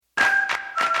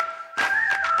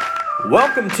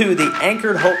Welcome to the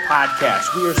Anchored Hope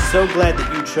Podcast. We are so glad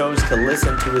that you chose to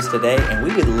listen to us today, and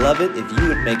we would love it if you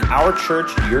would make our church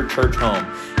your church home.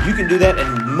 You can do that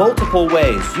in multiple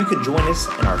ways. You can join us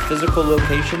in our physical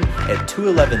location at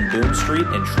 211 Boone Street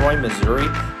in Troy, Missouri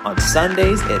on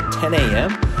Sundays at 10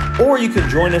 a.m., or you can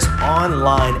join us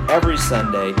online every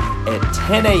Sunday at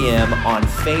 10 a.m. on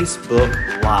Facebook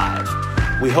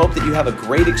Live. We hope that you have a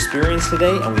great experience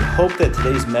today, and we hope that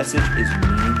today's message is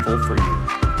meaningful for you.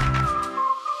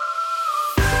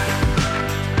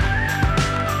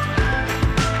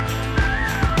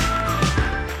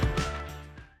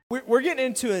 We're getting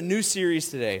into a new series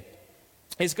today.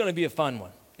 It's going to be a fun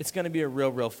one. It's going to be a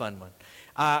real fun one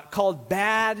called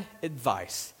Bad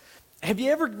Advice. Have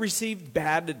you ever received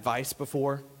bad advice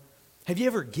before? Have you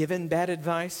ever given bad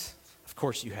advice? Of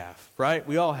course you have, right?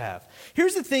 We all have.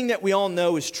 Here's the thing that we all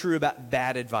know is true about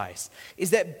bad advice, is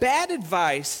that bad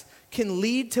advice can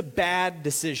lead to bad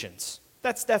decisions.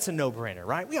 That's a no-brainer,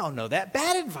 right? We all know that.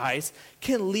 Bad advice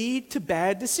can lead to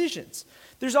bad decisions.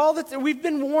 There's all that we've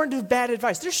been warned of bad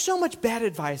advice. There's so much bad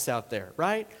advice out there,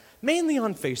 right? Mainly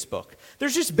on Facebook.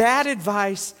 There's just bad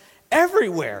advice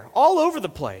everywhere, all over the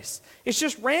place. It's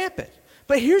just rampant.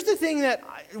 But here's the thing that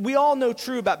we all know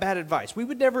true about bad advice. We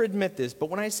would never admit this, but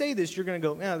when I say this, you're going to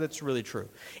go, yeah, that's really true.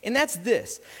 And that's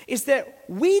this, is that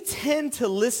we tend to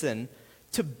listen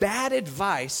to bad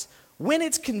advice when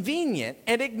it's convenient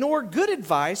and ignore good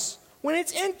advice when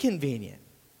it's inconvenient.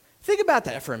 Think about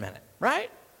that for a minute, right?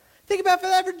 Think about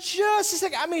that for just a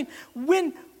second. I mean,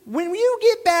 when you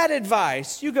get bad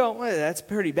advice, you go, well, that's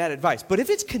pretty bad advice. But if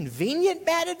it's convenient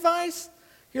bad advice,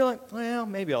 you're like, well,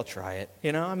 maybe I'll try it.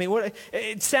 You know, I mean,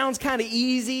 it sounds kind of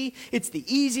easy. It's the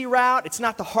easy route. It's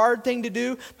not the hard thing to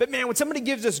do. But man, when somebody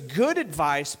gives us good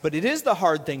advice, but it is the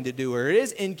hard thing to do, or it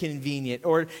is inconvenient,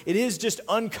 or it is just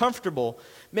uncomfortable,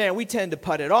 man, we tend to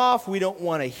put it off. We don't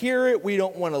want to hear it. We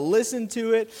don't want to listen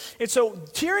to it. And so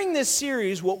during this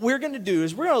series, what we're going to do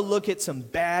is we're going to look at some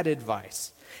bad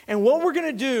advice. And what we're going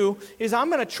to do is I'm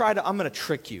going to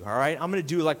trick you, all right? I'm going to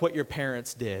do like what your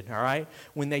parents did, all right?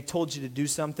 When they told you to do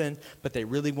something, but they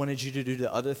really wanted you to do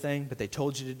the other thing, but they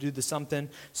told you to do the something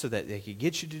so that they could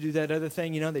get you to do that other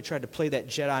thing. You know, they tried to play that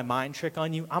Jedi mind trick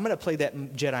on you. I'm going to play that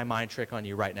Jedi mind trick on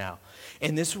you right now.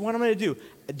 And this is what I'm going to do.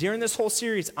 During this whole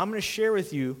series, I'm going to share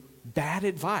with you bad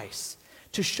advice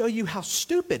to show you how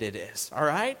stupid it is, all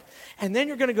right? And then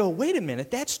you're going to go, wait a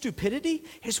minute, that stupidity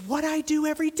is what I do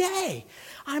every day.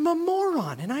 I'm a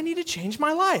moron, and I need to change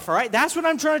my life, all right? That's what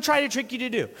I'm trying to trick you to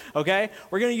do, okay?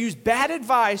 We're going to use bad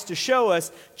advice to show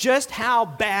us just how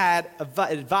bad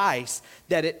advice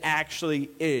that it actually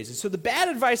is. And so the bad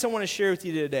advice I want to share with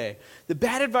you today, the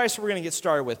bad advice we're going to get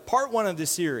started with, part one of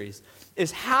this series,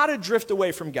 is how to drift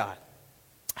away from God.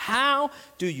 How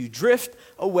do you drift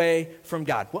away from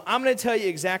God? Well, I'm going to tell you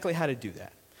exactly how to do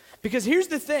that. Because here's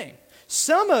the thing.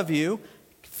 Some of you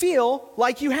feel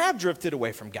like you have drifted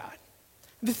away from God.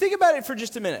 But think about it for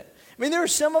just a minute. I mean, there are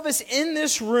some of us in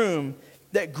this room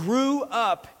that grew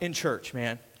up in church,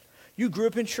 man. You grew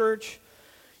up in church.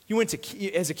 You went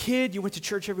to, as a kid, you went to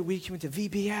church every week. You went to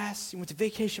VBS. You went to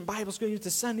Vacation Bible School. You went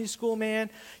to Sunday school, man.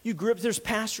 You grew up, there's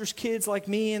pastors' kids like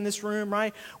me in this room,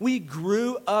 right? We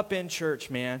grew up in church,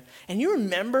 man. And you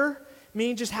remember,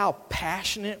 just how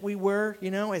passionate we were, you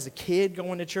know, as a kid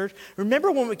going to church.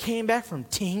 Remember when we came back from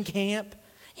teen camp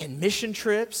and mission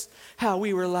trips, how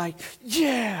we were like,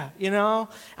 yeah, you know.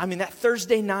 I mean, that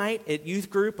Thursday night at youth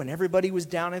group when everybody was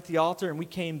down at the altar and we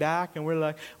came back and we're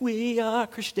like, we are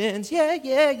Christians,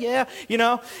 yeah, you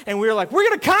know. And we were like, we're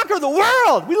going to conquer the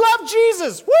world. We love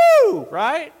Jesus, woo,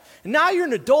 right? And now you're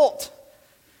an adult.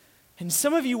 And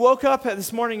some of you woke up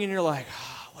this morning and you're like,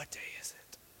 what day is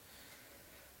it?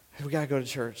 We got to go to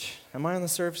church. Am I on the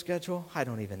serve schedule? I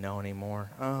don't even know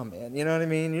anymore. Oh, man, you know what I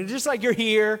mean? You're just like, you're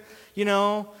here, you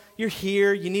know. You're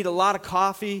here. You need a lot of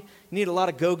coffee. You need a lot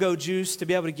of go-go juice to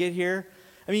be able to get here.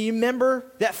 I mean, you remember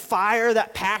that fire,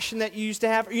 that passion that you used to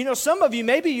have? You know, some of you,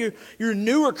 maybe you're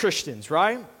newer Christians,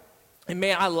 right? And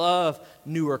man, I love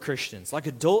newer Christians. Like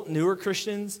adult newer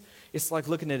Christians, it's like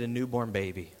looking at a newborn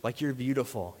baby. Like you're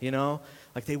beautiful, you know?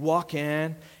 Like they walk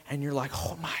in and you're like,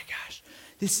 oh my gosh.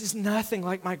 This is nothing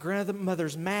like my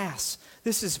grandmother's mass.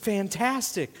 This is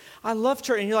fantastic. I love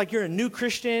church. And you're a new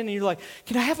Christian, and you're like,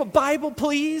 can I have a Bible,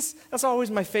 please? That's always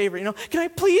my favorite, you know. Can I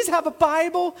please have a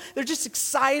Bible? They're just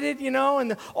excited, you know,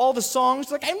 and all the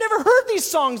songs. Like, I've never heard these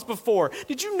songs before.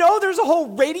 Did you know there's a whole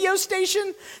radio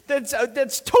station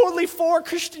that's totally for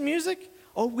Christian music?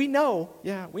 Oh, we know.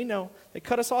 Yeah, we know. They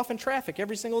cut us off in traffic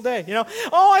every single day, you know.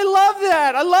 Oh, I love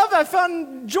that. I love that. I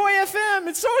found Joy FM.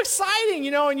 It's so exciting,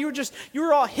 you know, and you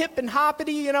were all hip and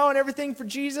hoppity, you know, and everything for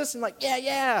Jesus, and like,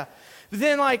 yeah. But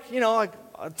then, like, you know, like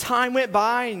time went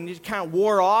by and it kind of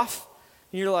wore off,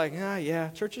 and you're like, yeah,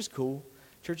 church is cool.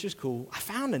 Church is cool. I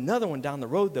found another one down the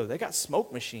road, though. They got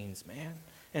smoke machines, man,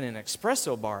 and an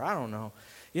espresso bar. I don't know.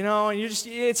 You know, and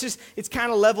it's kind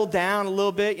of leveled down a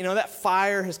little bit. You know, that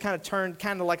fire has kind of turned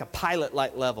kind of like a pilot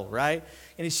light level, right?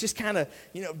 And it's just kind of,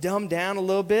 you know, dumbed down a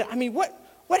little bit. I mean, what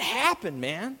happened,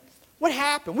 man? What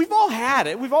happened? We've all had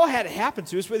it. We've all had it happen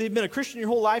to us, whether you've been a Christian your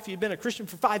whole life or you've been a Christian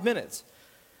for 5 minutes.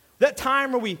 That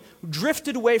time where we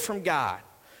drifted away from God,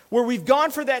 where we've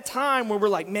gone for that time where we're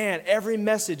like, man, every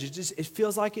message, it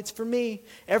feels like it's for me.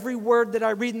 Every word that I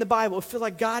read in the Bible, I feel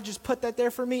like God just put that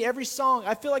there for me. Every song,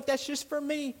 I feel like that's just for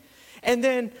me. And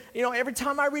then, you know, every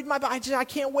time I read my Bible, I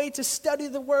can't wait to study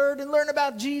the Word and learn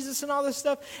about Jesus and all this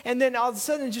stuff. And then all of a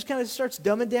sudden, it just kind of starts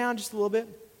dumbing down just a little bit.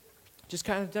 Just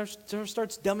kind of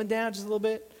starts dumbing down just a little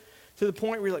bit to the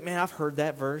point where you're like, man, I've heard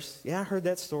that verse. Yeah, I heard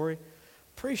that story.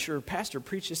 Pretty sure pastor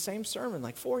preached the same sermon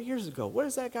like 4 years ago. What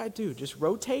does that guy do? Just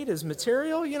rotate his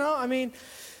material, you know? I mean,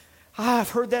 I've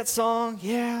heard that song.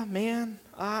 Yeah, man.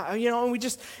 You know,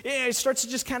 and it starts to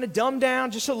just kind of dumb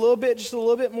down just a little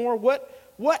bit more.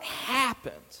 What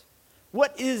happened?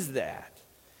 What is that?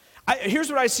 Here's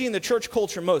what I see in the church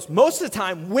culture most. Most of the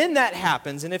time when that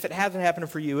happens, and if it hasn't happened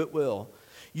for you, it will.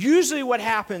 Usually what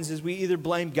happens is we either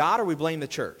blame God or we blame the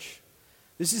church.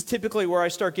 This is typically where I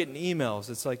start getting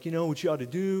emails. It's like, you know what you ought to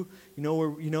do.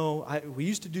 We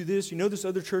used to do this. You know this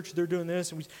other church, they're doing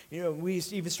this. And we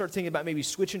even start thinking about maybe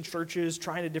switching churches,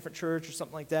 trying a different church or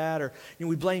something like that. Or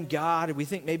we blame God, and we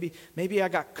think maybe I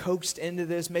got coaxed into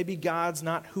this. Maybe God's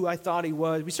not who I thought He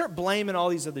was. We start blaming all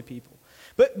these other people.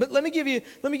 But let me give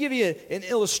you an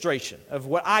illustration of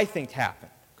what I think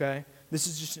happened. Okay, this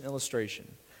is just an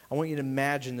illustration. I want you to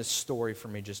imagine this story for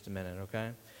me just a minute.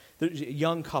 Okay, there's a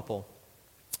young couple.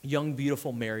 Young,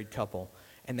 beautiful, married couple,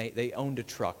 and they owned a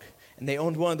truck. And they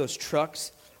owned one of those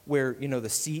trucks where, you know, the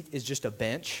seat is just a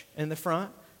bench in the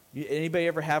front. Anybody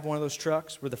ever have one of those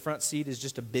trucks where the front seat is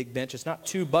just a big bench? It's not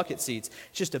 2 bucket seats.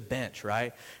 It's just a bench,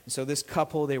 right? And so this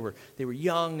couple, they were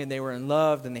young and they were in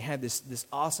love, and they had this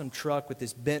awesome truck with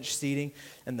this bench seating,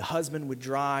 and the husband would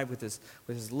drive with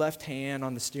his left hand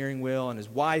on the steering wheel, and his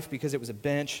wife, because it was a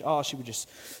bench, she would just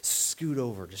scoot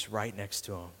over just right next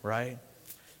to him, right?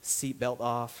 Seatbelt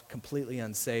off, completely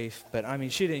unsafe, but I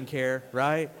mean, she didn't care,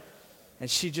 right? And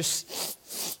she just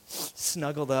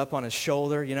snuggled up on his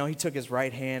shoulder. You know, he took his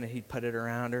right hand and he'd put it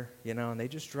around her, you know, and they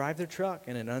just drive their truck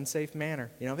in an unsafe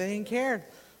manner. You know, they didn't care.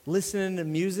 Listening to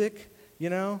music, you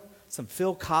know, some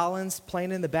Phil Collins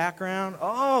playing in the background.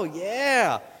 Oh,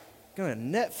 yeah. Going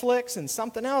to Netflix and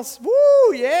something else.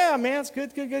 Woo, yeah, man, it's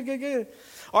good.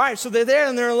 All right, so they're there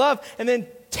and they're in love, and then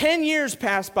 10 years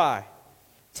pass by.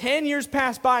 10 years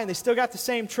passed by and they still got the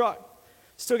same truck,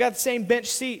 still got the same bench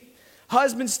seat.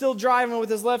 Husband's still driving with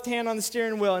his left hand on the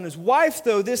steering wheel, and his wife,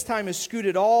 though, this time is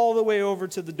scooted all the way over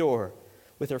to the door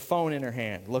with her phone in her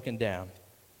hand, looking down.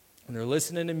 And they're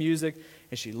listening to music,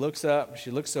 and she looks up,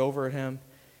 she looks over at him,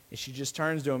 and she just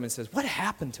turns to him and says, "What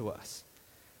happened to us?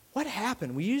 What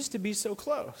happened? We used to be so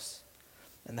close."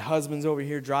 And the husband's over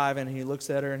here driving, and he looks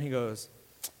at her and he goes,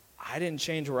 "I didn't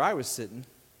change where I was sitting."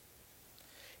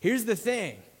 Here's the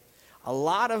thing. A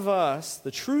lot of us,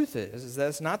 the truth is that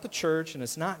it's not the church and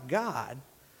it's not God.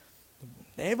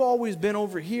 They've always been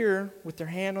over here with their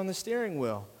hand on the steering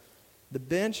wheel. The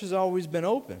bench has always been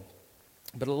open.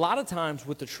 But a lot of times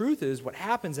what the truth is, what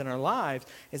happens in our lives,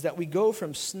 is that we go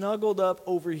from snuggled up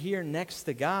over here next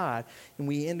to God, and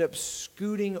we end up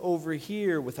scooting over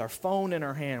here with our phone in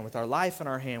our hand, with our life in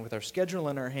our hand, with our schedule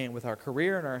in our hand, with our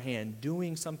career in our hand,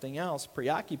 doing something else,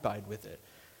 preoccupied with it.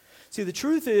 See, the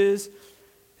truth is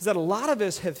that a lot of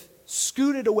us have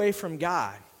scooted away from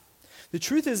God. The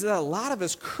truth is that a lot of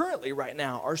us currently right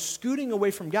now are scooting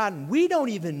away from God, and we don't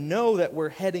even know that we're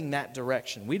heading that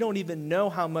direction. We don't even know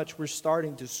how much we're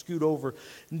starting to scoot over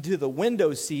into the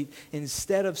window seat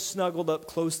instead of snuggled up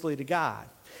closely to God.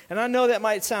 And I know that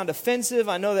might sound offensive.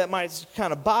 I know that might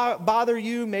kind of bother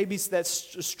you. Maybe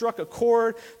that's struck a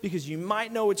chord because you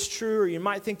might know it's true, or you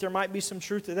might think there might be some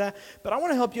truth to that. But I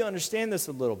want to help you understand this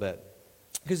a little bit.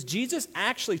 Because Jesus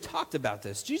actually talked about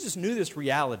this. Jesus knew this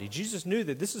reality. Jesus knew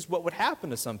that this is what would happen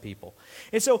to some people.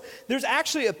 And so there's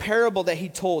actually a parable that he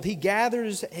told. He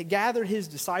gathered his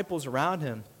disciples around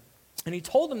him, and he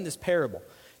told them this parable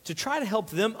to try to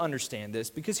help them understand this,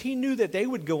 because he knew that they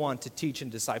would go on to teach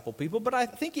and disciple people. But I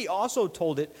think he also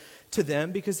told it to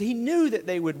them because he knew that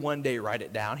they would one day write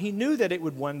it down. He knew that it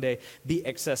would one day be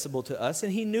accessible to us,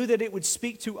 and he knew that it would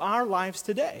speak to our lives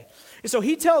today. And so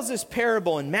he tells this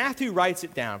parable, and Matthew writes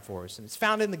it down for us, and it's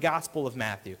found in the Gospel of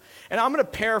Matthew. And I'm going to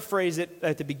paraphrase it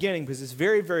at the beginning because it's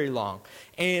very, very long.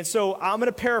 And so I'm going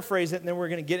to paraphrase it, and then we're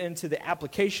going to get into the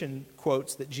application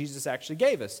quotes that Jesus actually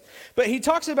gave us. But he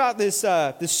talks about this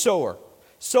sower.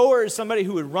 Sower is somebody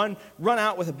who would run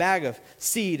out with a bag of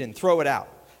seed and throw it out,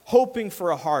 hoping for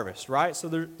a harvest, right? So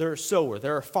they're a sower,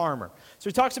 they're a farmer. So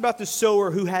he talks about the sower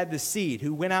who had the seed,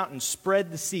 who went out and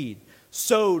spread the seed,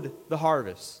 sowed the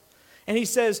harvest. And he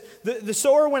says the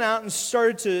sower went out and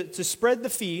started to spread the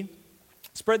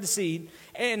seed,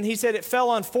 and he said it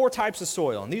fell on 4 types of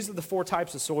soil. And these are the 4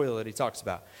 types of soil that he talks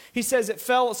about. He says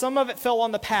some of it fell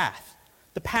on the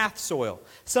path soil.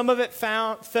 Some of it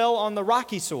fell on the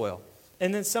rocky soil.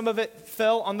 And then some of it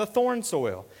fell on the thorn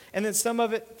soil. And then some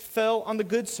of it fell on the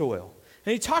good soil.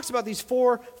 And he talks about these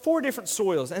four different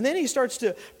soils. And then he starts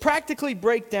to practically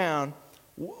break down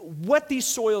what these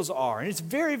soils are. And it's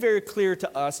very, very clear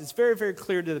to us, it's very, very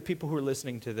clear to the people who are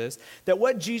listening to this, that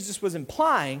what Jesus was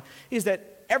implying is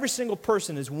that every single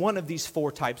person is one of these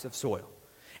 4 types of soil.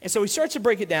 And so he starts to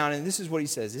break it down, and this is what he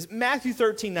says. It's Matthew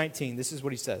 13:19, this is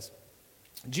what he says.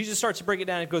 Jesus starts to break it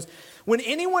down and goes, when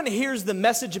anyone hears the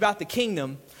message about the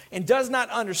kingdom and does not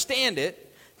understand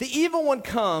it, the evil one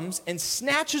comes and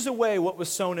snatches away what was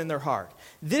sown in their heart.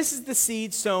 This is the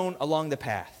seed sown along the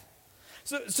path.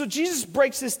 So Jesus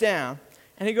breaks this down,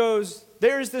 and he goes,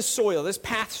 there is this soil, this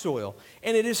path soil,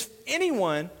 and it is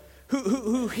anyone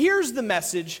who hears the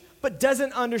message but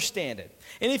doesn't understand it.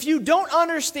 And if you don't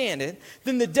understand it,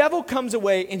 then the devil comes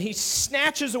away and he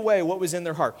snatches away what was in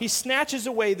their heart. He snatches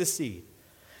away the seed.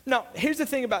 Now, here's the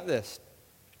thing about this.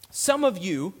 Some of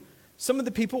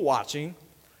the people watching,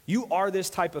 you are this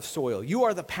type of soil. You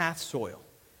are the path soil.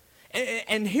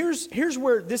 And here's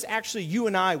where this actually, you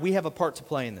and I, we have a part to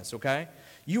play in this, okay?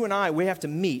 You and I, we have to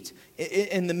meet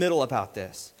in the middle about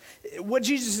this. What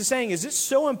Jesus is saying is it's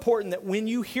so important that when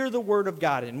you hear the Word of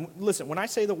God, and listen, when I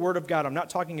say the Word of God, I'm not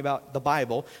talking about the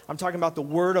Bible. I'm talking about the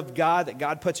Word of God that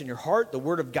God puts in your heart, the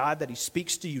Word of God that He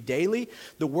speaks to you daily,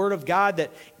 the Word of God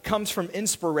that comes from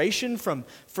inspiration, from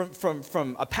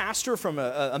a pastor, from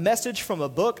a message, from a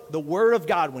book, the Word of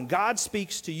God, when God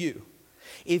speaks to you.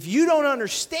 If you don't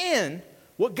understand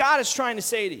what God is trying to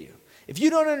say to you, if you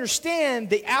don't understand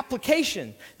the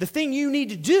application, the thing you need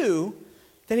to do,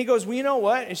 then he goes, well, you know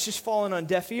what? It's just falling on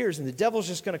deaf ears, and the devil's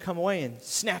just going to come away and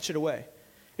snatch it away.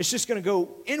 It's just going to go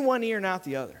in one ear and out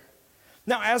the other.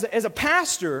 Now, as a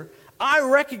pastor, I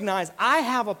recognize I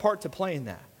have a part to play in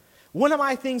that. One of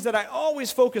my things that I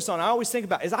always focus on, I always think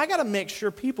about, is I got to make sure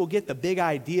people get the big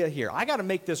idea here. I got to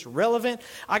make this relevant.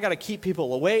 I got to keep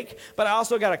people awake, but I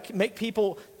also got to make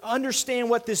people understand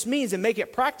what this means and make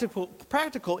it practical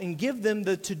and give them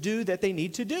the to-do that they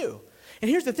need to do. And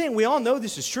here's the thing, we all know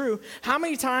this is true. How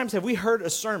many times have we heard a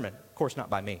sermon, of course not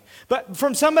by me, but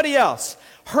from somebody else,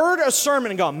 heard a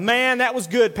sermon and gone, man, that was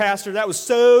good, Pastor, that was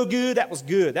so good, that was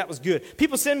good, that was good.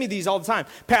 People send me these all the time.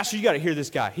 Pastor, you got to hear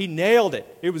this guy. He nailed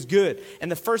it. It was good.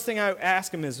 And the first thing I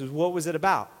ask him is what was it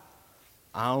about?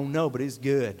 I don't know, but it's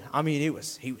good. I mean,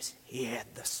 he had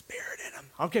the Spirit in him.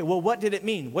 Okay, well, what did it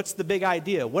mean? What's the big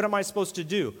idea? What am I supposed to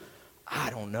do? I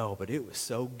don't know, but it was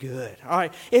so good. All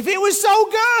right, if it was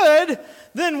so good,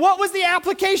 then what was the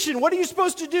application? What are you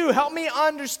supposed to do? Help me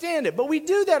understand it. But we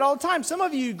do that all the time. Some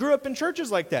of you grew up in churches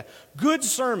like that. Good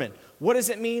sermon. What does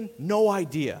it mean? No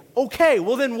idea. Okay,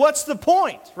 well then what's the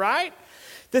point, right?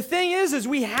 The thing is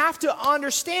we have to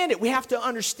understand it. We have to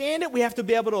understand it. We have to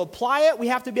be able to apply it. We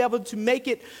have to be able to make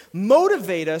it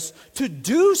motivate us to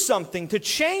do something, to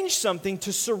change something,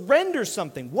 to surrender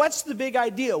something. What's the big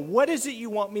idea? What is it you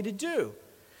want me to do?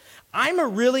 I'm a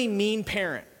really mean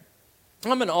parent.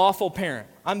 I'm an awful parent.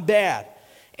 I'm bad.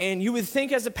 And you would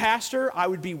think as a pastor, I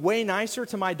would be way nicer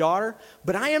to my daughter,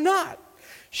 but I am not.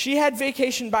 She had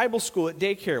vacation Bible school at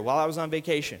daycare while I was on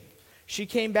vacation. She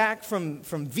came back from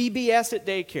VBS at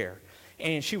daycare,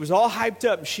 and she was all hyped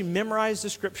up, and she memorized the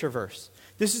scripture verse.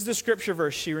 This is the scripture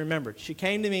verse she remembered. She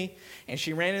came to me, and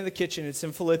she ran in the kitchen. It's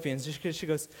in Philippians.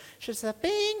 She said,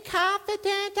 being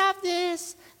confident of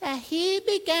this, that he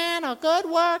began a good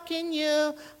work in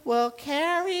you, will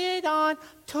carry it on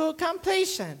to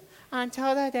completion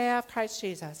until the day of Christ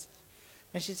Jesus.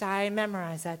 And she said, I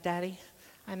memorized that, Daddy.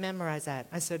 I memorized that.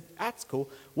 I said, that's cool.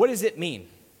 What does it mean?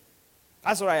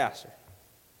 That's what I asked her.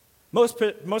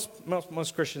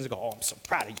 Most Christians go, oh, I'm so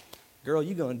proud of you. Girl,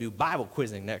 you're going to do Bible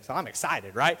quizzing next. I'm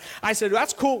excited, right? I said,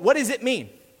 that's cool. What does it mean?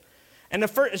 And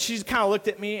she kind of looked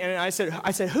at me, and I said,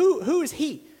 who is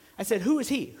he? I said, who is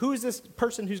he? Who is this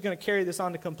person who's going to carry this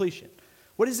on to completion?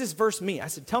 what does this verse mean? I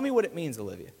said, tell me what it means,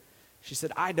 Olivia. She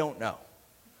said, I don't know.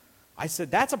 I said,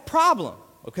 that's a problem,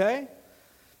 okay?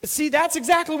 But see, that's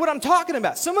exactly what I'm talking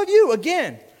about. Some of you,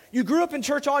 again, you grew up in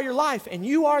church all your life, and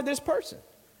you are this person.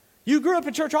 You grew up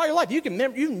in church all your life. You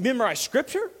memorize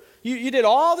scripture. You did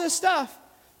all this stuff.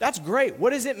 That's great.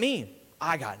 What does it mean?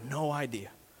 I got no idea.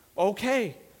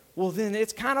 Okay, well then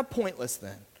it's kind of pointless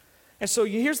then. And so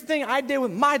here's the thing I did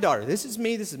with my daughter. This is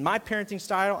me. This is my parenting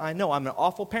style. I know I'm an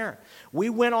awful parent. We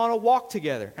went on a walk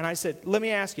together, and I said, let me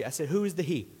ask you. I said, who is the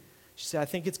he? She said, I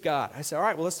think it's God. I said, all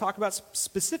right, well, let's talk about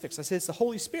specifics. I said, it's the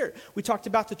Holy Spirit. We talked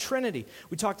about the Trinity.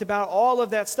 We talked about all of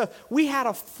that stuff. We had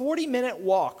a 40-minute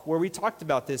walk where we talked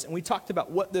about this, and we talked about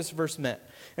what this verse meant.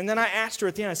 And then I asked her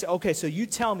at the end, I said, okay, so you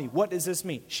tell me, what does this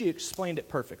mean? She explained it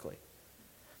perfectly.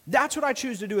 That's what I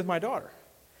choose to do with my daughter.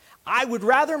 I would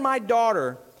rather my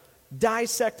daughter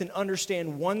dissect and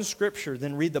understand one scripture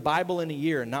than read the Bible in a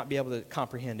year and not be able to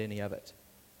comprehend any of it.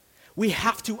 We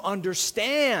have to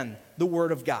understand the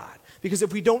Word of God. Because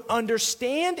if we don't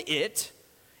understand it,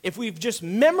 if we've just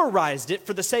memorized it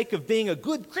for the sake of being a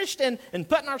good Christian and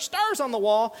putting our stars on the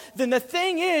wall, then the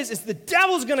thing is the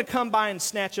devil's going to come by and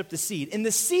snatch up the seed. And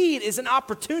the seed is an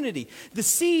opportunity. The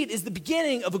seed is the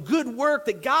beginning of a good work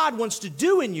that God wants to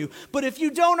do in you. But if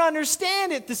you don't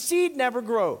understand it, the seed never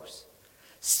grows.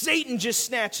 Satan just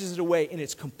snatches it away, and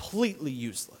it's completely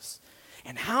useless.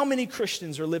 And how many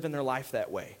Christians are living their life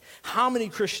that way? How many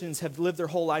Christians have lived their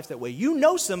whole life that way? You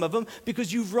know some of them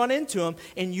because you've run into them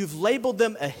and you've labeled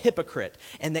them a hypocrite.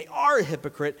 And they are a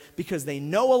hypocrite because they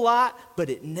know a lot,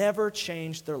 but it never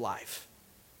changed their life.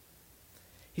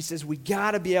 He says we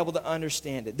got to be able to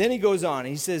understand it. Then he goes on and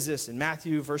he says this in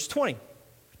Matthew verse 20.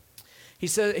 He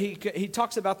says he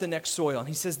talks about the next soil, and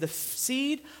he says the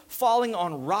seed falling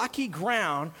on rocky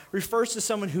ground refers to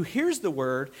someone who hears the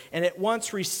word and at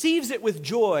once receives it with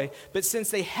joy, but since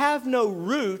they have no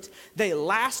root, they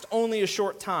last only a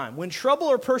short time. When trouble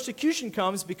or persecution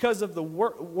comes because of the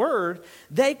word,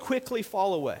 they quickly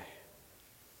fall away.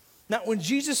 Now, when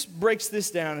Jesus breaks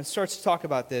this down and starts to talk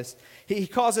about this, he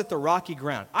calls it the rocky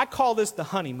ground. I call this the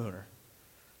honeymooner,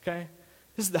 okay?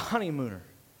 This is the honeymooner.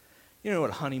 You know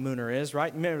what a honeymooner is,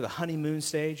 right? Remember the honeymoon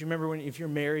stage? You remember when if you're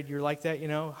married, you're like that, you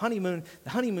know? The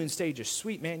honeymoon stage is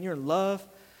sweet, man. You're in love.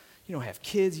 You don't have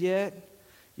kids yet,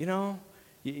 you know?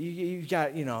 You've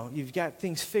got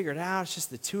things figured out. It's just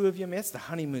the two of you. Man, it's the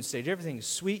honeymoon stage. Everything is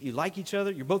sweet. You like each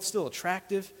other. You're both still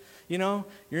attractive, you know?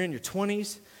 You're in your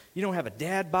 20s. You don't have a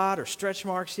dad bod or stretch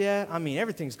marks yet. I mean,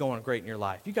 everything's going great in your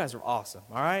life. You guys are awesome,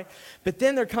 all right? But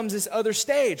then there comes this other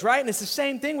stage, right? And it's the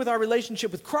same thing with our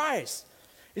relationship with Christ.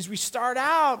 Is we start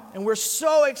out and we're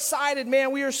so excited,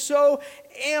 man. We are so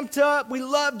amped up. We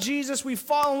love Jesus. We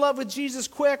fall in love with Jesus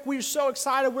quick. We're so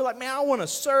excited. We're like, man, I want to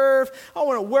serve. I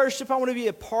want to worship. I want to be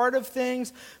a part of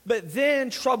things. But then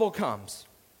trouble comes,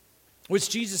 which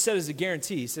Jesus said is a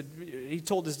guarantee. He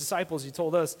told his disciples, he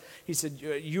told us, he said,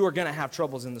 you are going to have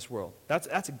troubles in this world.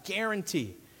 That's a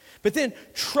guarantee. But then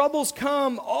troubles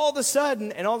come all of a sudden,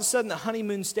 the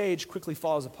honeymoon stage quickly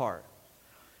falls apart.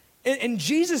 And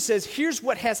Jesus says, here's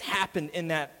what has happened in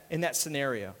that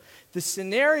scenario. The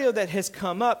scenario that has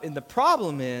come up, and the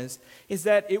problem is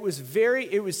that it was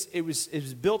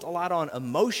built a lot on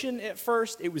emotion at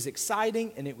first. It was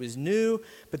exciting and it was new.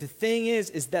 But the thing is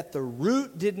that the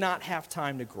root did not have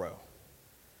time to grow.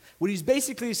 What he's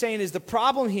basically saying is the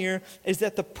problem here is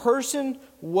that the person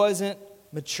wasn't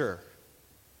mature.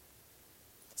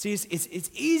 See,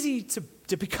 it's easy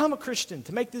to become a Christian,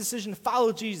 to make the decision to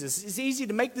follow Jesus. It's easy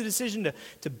to make the decision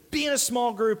to be in a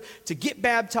small group, to get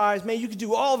baptized. Man, you could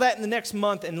do all that in the next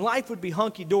month and life would be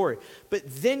hunky-dory. But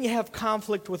then you have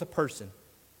conflict with a person.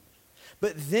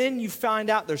 But then you find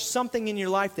out there's something in your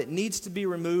life that needs to be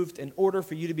removed in order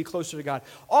for you to be closer to God.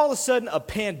 All of a sudden, a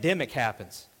pandemic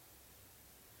happens.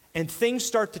 And things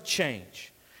start to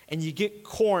change. And you get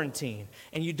quarantined,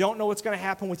 and you don't know what's going to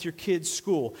happen with your kid's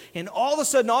school. And all of a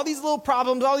sudden, all these little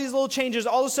problems, all these little changes,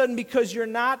 all of a sudden, because you're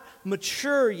not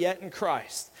mature yet in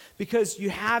Christ, because you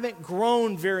haven't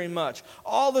grown very much,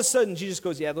 all of a sudden, Jesus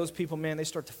goes, yeah, those people, man, they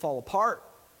start to fall apart.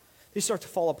 They start to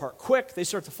fall apart quick. They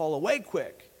start to fall away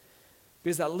quick.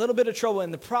 Because that little bit of trouble,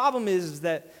 and the problem is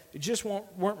that they just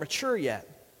weren't mature yet.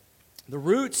 The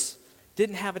roots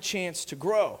didn't have a chance to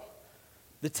grow.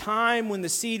 The time when the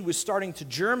seed was starting to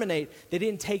germinate, they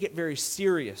didn't take it very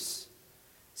serious.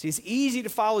 See, it's easy to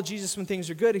follow Jesus when things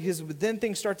are good because then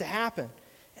things start to happen.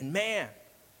 And man,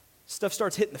 stuff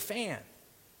starts hitting the fan.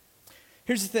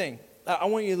 Here's the thing. I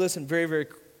want you to listen very, very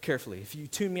carefully. If you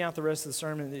tune me out the rest of the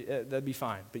sermon, that'd be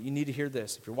fine. But you need to hear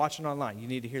this. If you're watching online, you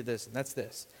need to hear this, and that's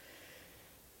this.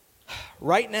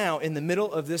 Right now, in the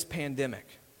middle of this pandemic,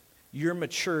 your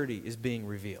maturity is being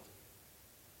revealed.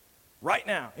 Right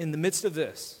now, in the midst of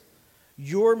this,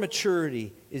 your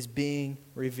maturity is being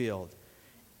revealed.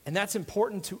 And that's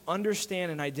important to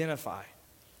understand and identify,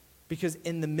 because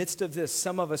in the midst of this,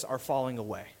 some of us are falling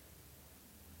away.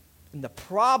 And the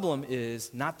problem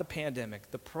is not the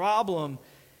pandemic. The problem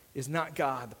is not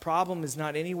God. The problem is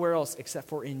not anywhere else except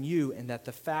for in you, and that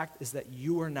the fact is that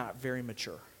you are not very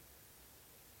mature.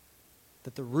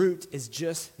 That the root is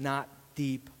just not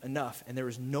deep enough, and there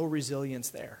is no resilience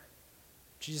there.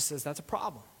 Jesus says that's a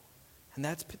problem. And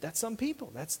that's some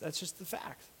people. That's just the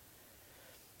fact.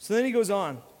 So then he goes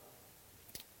on,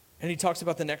 and he talks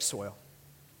about the next soil.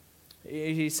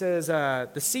 He says,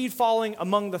 the seed falling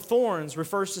among the thorns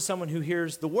refers to someone who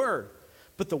hears the word.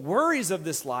 But the worries of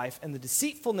this life and the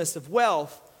deceitfulness of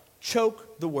wealth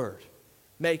choke the word,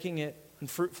 making it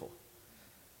unfruitful.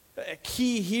 A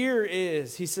key here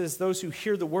is, he says, those who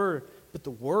hear the word, but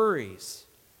the worries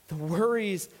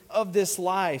of this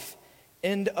life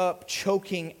end up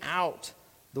choking out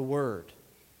the word.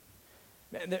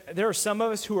 There are some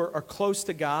of us who are close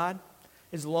to God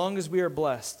as long as we are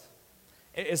blessed,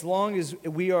 as long as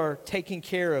we are taken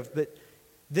care of, but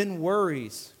then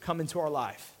worries come into our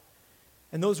life.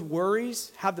 And those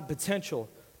worries have the potential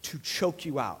to choke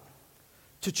you out,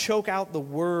 to choke out the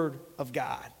word of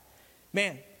God.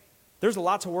 Man, there's a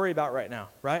lot to worry about right now,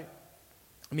 right?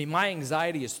 I mean, my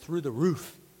anxiety is through the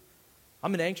roof.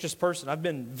 I'm an anxious person. I've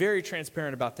been very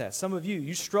transparent about that. Some of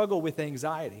you struggle with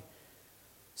anxiety.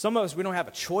 Some of us, we don't have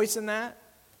a choice in that.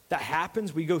 That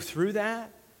happens. We go through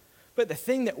that. But the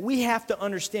thing that we have to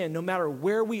understand, no matter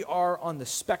where we are on the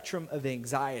spectrum of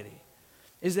anxiety,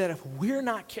 is that if we're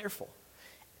not careful,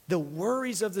 the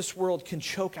worries of this world can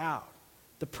choke out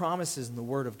the promises in the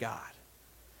Word of God.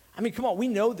 I mean, come on, we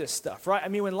know this stuff, right? I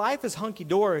mean, when life is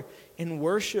hunky-dory in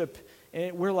worship,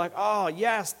 and we're like, oh,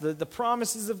 yes, the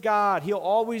promises of God. He'll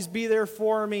always be there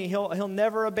for me. He'll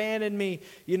never abandon me.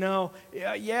 You know,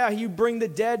 yeah, you bring the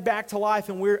dead back to life,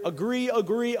 and we're agree.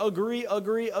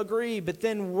 But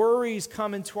then worries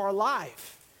come into our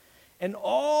life. And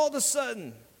all of a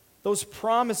sudden, those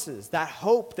promises, that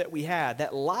hope that we had,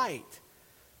 that light,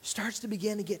 starts to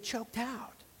begin to get choked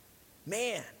out.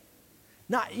 Man,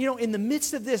 in the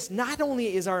midst of this, not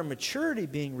only is our maturity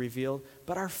being revealed,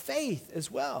 but our faith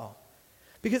as well.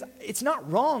 Because it's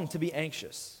not wrong to be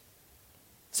anxious.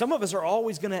 Some of us are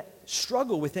always going to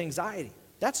struggle with anxiety.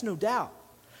 That's no doubt.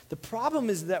 The problem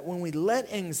is that when we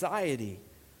let anxiety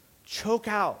choke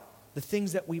out the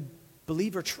things that we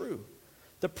believe are true,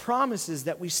 the promises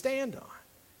that we stand on,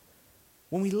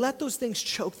 when we let those things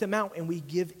choke them out and we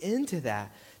give in to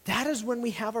that, that is when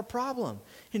we have a problem.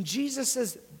 And Jesus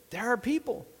says there are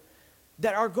people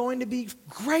that are going to be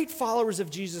great followers of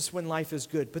Jesus when life is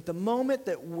good. But the moment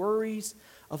that worries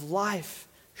of life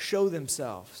show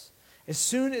themselves, as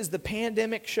soon as the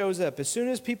pandemic shows up, as soon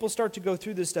as people start to go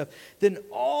through this stuff, then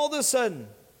all of a sudden,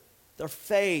 their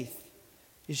faith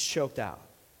is choked out.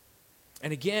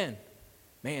 And again,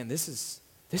 man, this is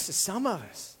some of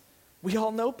us. We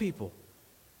all know people.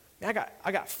 I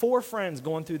got 4 friends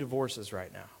going through divorces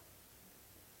right now.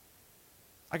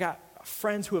 I got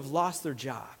friends who have lost their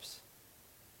jobs.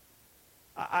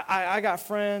 I got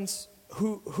friends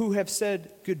who have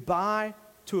said goodbye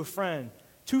to a friend.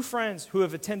 2 friends who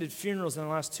have attended funerals in the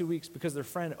last 2 weeks because their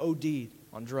friend OD'd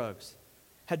on drugs.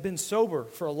 Had been sober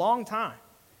for a long time,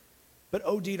 but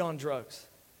OD'd on drugs.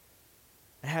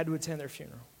 And had to attend their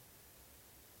funeral.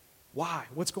 Why?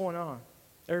 What's going on?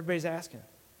 Everybody's asking.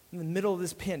 In the middle of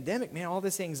this pandemic, man, all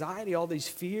this anxiety, all these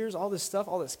fears, all this stuff,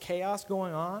 all this chaos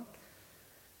going on,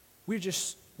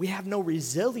 we have no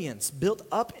resilience built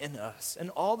up in us. And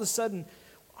all of a sudden,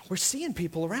 we're seeing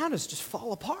people around us just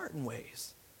fall apart in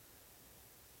ways.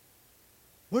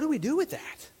 What do we do with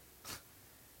that?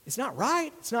 It's not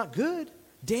right. It's not good.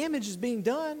 Damage is being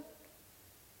done.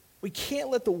 We can't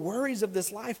let the worries of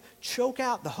this life choke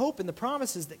out the hope and the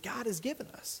promises that God has given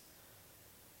us.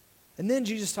 And then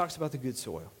Jesus talks about the good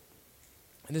soil.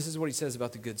 And this is what he says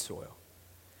about the good soil.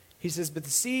 He says, but the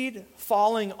seed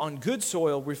falling on good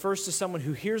soil refers to someone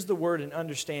who hears the word and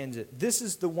understands it. This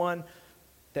is the one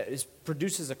that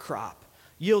produces a crop,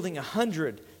 yielding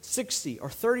 100, 60, or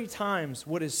 30 times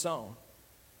what is sown.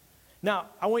 Now,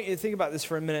 I want you to think about this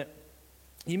for a minute.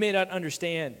 You may not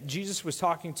understand, Jesus was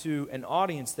talking to an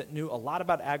audience that knew a lot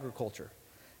about agriculture.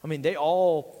 I mean, they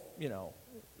all,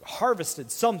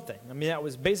 harvested something. I mean, that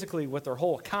was basically what their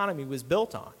whole economy was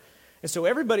built on. And so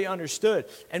everybody understood.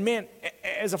 And man,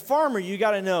 as a farmer, you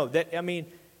got to know that,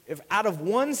 if out of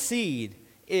one seed,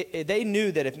 they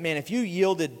knew that if you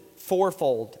yielded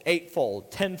 4-fold,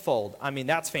 8-fold, 10-fold,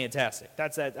 that's fantastic.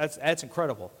 That's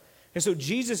incredible. And so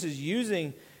Jesus is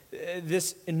using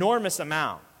this enormous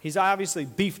amount. He's obviously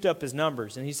beefed up his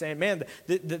numbers, and he's saying, man,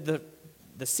 the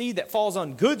seed that falls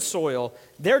on good soil,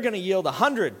 they're going to yield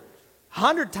 100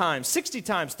 times, 60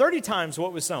 times, 30 times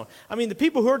what was sown. I mean, the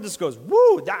people who heard this goes,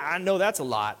 woo, I know that's a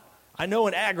lot. I know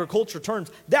in agriculture terms,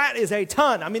 that is a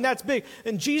ton. I mean, that's big.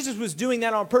 And Jesus was doing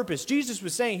that on purpose. Jesus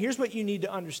was saying, here's what you need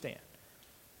to understand,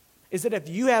 is that if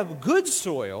you have good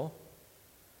soil,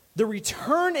 the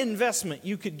return investment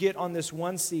you could get on this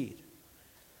one seed,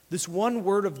 this one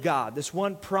word of God, this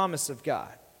one promise of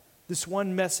God, this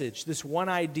one message, this one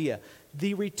idea,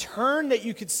 the return that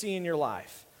you could see in your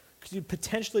life could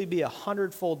potentially be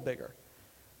 100-fold bigger.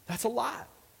 That's a lot.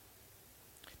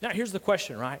 Now, here's the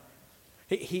question, right?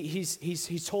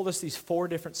 He's told us these 4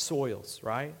 different soils,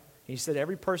 right? He said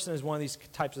every person is one of these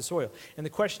types of soil. And the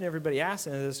question everybody asks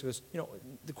in this was,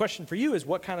 the question for you is,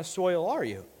 what kind of soil are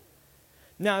you?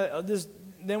 Now,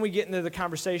 then we get into the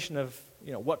conversation of,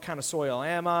 what kind of soil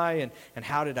am I, and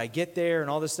how did I get there, and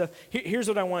all this stuff. Here's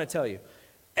what I want to tell you.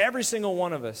 Every single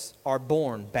one of us are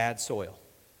born bad soil.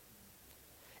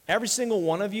 Every single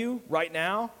one of you right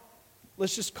now,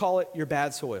 let's just call it your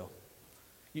bad soil.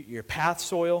 Your path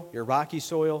soil, your rocky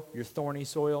soil, your thorny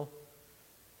soil.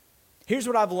 Here's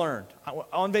what I've learned.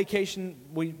 On vacation,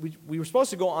 we were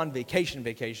supposed to go on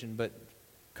vacation, but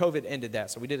COVID ended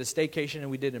that. So we did a staycation and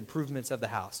we did improvements of the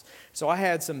house. So I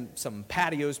had some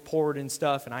patios poured and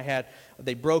stuff, and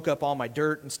they broke up all my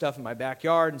dirt and stuff in my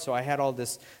backyard, and so I had all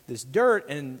this dirt,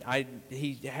 and I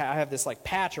have this like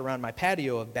patch around my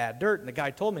patio of bad dirt, and the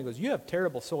guy told me, he goes, you have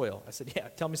terrible soil. I said, yeah,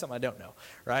 tell me something I don't know,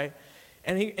 right?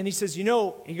 And he says, he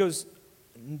goes,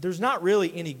 there's not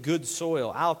really any good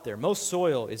soil out there. Most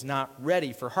soil is not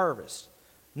ready for harvest,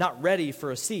 not ready for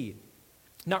a seed,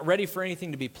 not ready for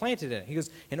anything to be planted in it. He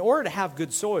goes, in order to have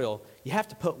good soil, you have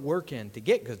to put work in to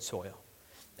get good soil.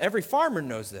 Every farmer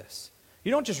knows this.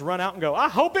 You don't just run out and go, I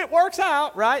hope it works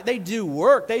out, right? They do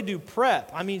work. They do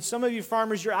prep. I mean, some of you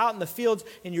farmers, you're out in the fields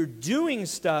and you're doing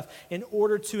stuff in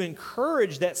order to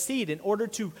encourage that seed, in order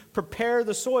to prepare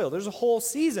the soil. There's a whole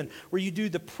season where you do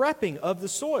the prepping of the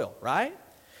soil, right?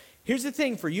 Here's the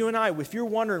thing for you and I, if you're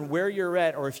wondering where you're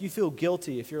at, or if you feel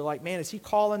guilty, if you're like, man, is he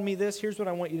calling me this? Here's what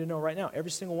I want you to know right now. Every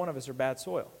single one of us are bad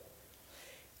soil.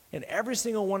 And every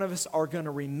single one of us are going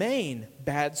to remain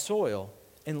bad soil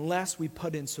unless we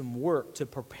put in some work to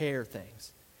prepare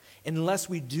things. Unless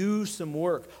we do some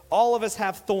work. All of us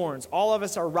have thorns. All of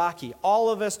us are rocky. All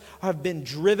of us have been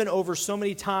driven over so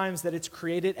many times that it's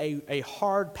created a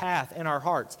hard path in our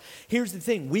hearts. Here's the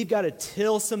thing. We've got to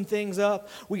till some things up.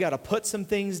 We got to put some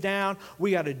things down. We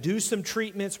got to do some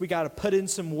treatments. We got to put in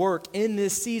some work in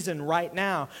this season right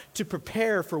now to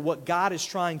prepare for what God is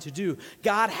trying to do.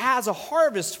 God has a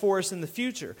harvest for us in the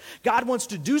future. God wants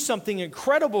to do something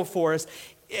incredible for us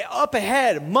up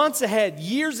ahead, months ahead,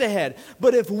 years ahead.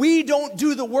 But if we don't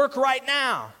do the work right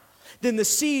now, then the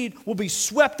seed will be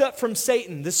swept up from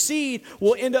Satan. The seed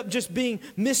will end up just being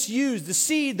misused. The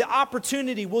seed, the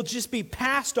opportunity will just be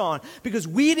passed on because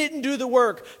we didn't do the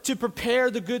work to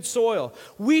prepare the good soil.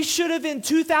 We should have in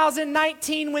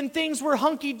 2019, when things were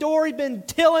hunky-dory, been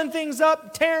tilling things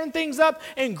up, tearing things up,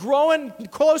 and growing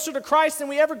closer to Christ than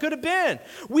we ever could have been.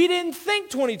 We didn't think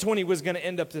 2020 was going to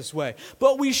end up this way,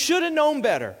 but we should have known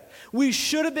better. We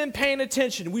should have been paying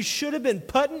attention. We should have been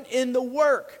putting in the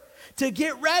work to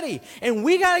get ready. And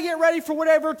we got to get ready for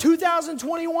whatever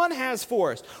 2021 has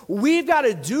for us. We've got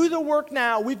to do the work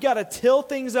now. We've got to till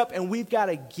things up, and we've got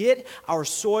to get our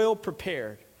soil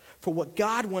prepared for what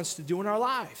God wants to do in our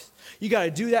lives. You got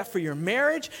to do that for your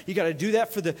marriage. You got to do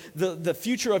that for the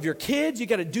future of your kids. You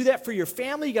got to do that for your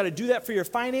family. You got to do that for your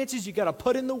finances. You got to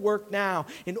put in the work now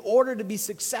in order to be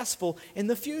successful in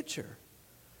the future.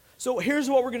 So here's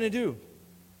what we're going to do.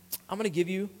 I'm going to give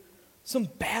you some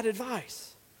bad advice.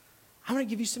 I'm going to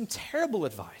give you some terrible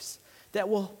advice that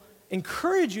will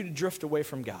encourage you to drift away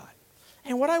from God.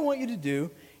 And what I want you to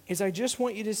do is I just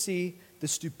want you to see the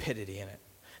stupidity in it.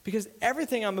 Because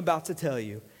everything I'm about to tell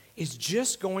you is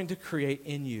just going to create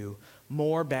in you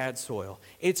more bad soil.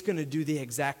 It's going to do the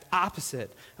exact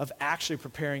opposite of actually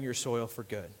preparing your soil for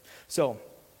good. So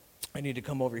I need to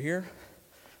come over here.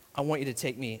 I want you to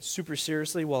take me super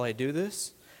seriously while I do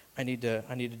this. I need to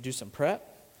do some prep.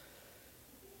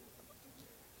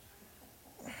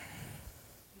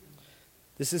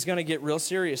 This is going to get real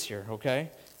serious here,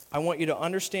 okay? I want you to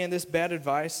understand this bad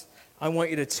advice. I want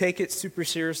you to take it super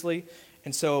seriously.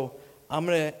 And so I'm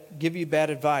going to give you bad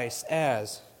advice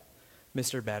as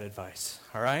Mr. Bad Advice,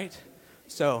 all right?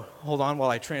 So hold on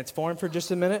while I transform for just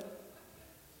a minute.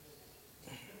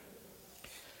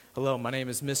 Hello, my name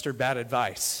is Mr. Bad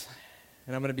Advice,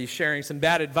 and I'm going to be sharing some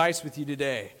bad advice with you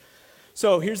today.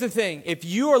 So here's the thing. If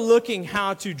you are looking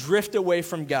how to drift away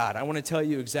from God, I want to tell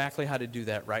you exactly how to do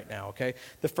that right now, okay?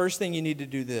 The first thing you need to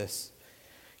do this.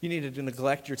 You need to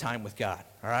neglect your time with God,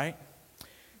 all right?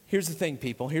 Here's the thing,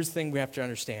 people. Here's the thing we have to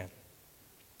understand.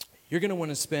 You're going to want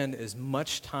to spend as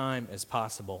much time as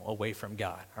possible away from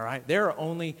God, all right? There are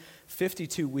only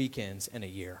 52 weekends in a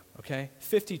year, okay?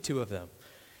 52 of them.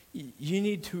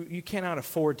 You cannot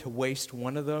afford to waste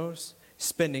one of those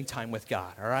spending time with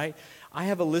God, all right? I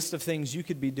have a list of things you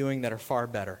could be doing that are far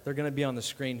better. They're going to be on the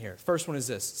screen here. First one is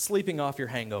this, sleeping off your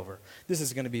hangover. This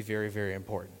is going to be very, very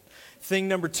important. Thing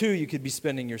number 2, you could be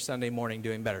spending your Sunday morning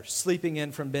doing better. Sleeping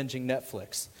in from binging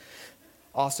Netflix.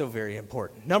 Also very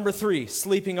important. Number 3,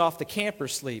 sleeping off the camper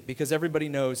sleep, because everybody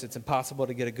knows it's impossible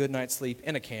to get a good night's sleep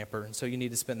in a camper, and so you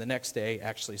need to spend the next day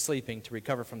actually sleeping to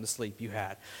recover from the sleep you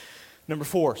had. Number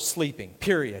 4, sleeping,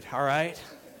 period, all right?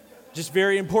 Just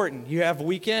very important. You have a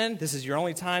weekend. This is your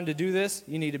only time to do this.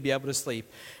 You need to be able to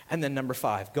sleep. And then number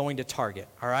 5, going to Target,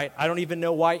 all right? I don't even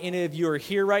know why any of you are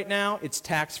here right now. It's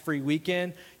tax-free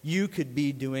weekend. You could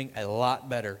be doing a lot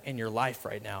better in your life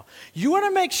right now. You want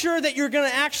to make sure that you're going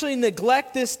to actually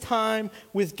neglect this time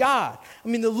with God. I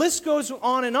mean, the list goes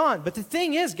on and on. But the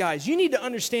thing is, guys, you need to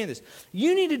understand this.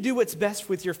 You need to do what's best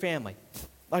with your family.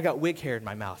 I got wig hair in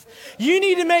my mouth. You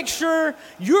need to make sure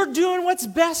you're doing what's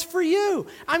best for you.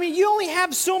 I mean, you only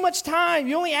have so much time.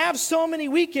 You only have so many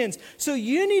weekends. So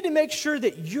you need to make sure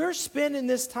that you're spending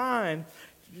this time,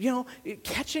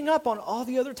 catching up on all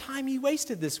the other time you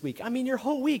wasted this week. I mean, your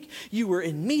whole week, you were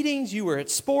in meetings, you were at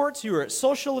sports, you were at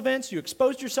social events, you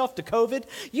exposed yourself to COVID.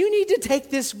 You need to take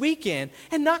this weekend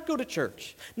and not go to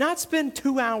church, not spend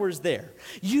 2 hours there.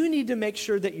 You need to make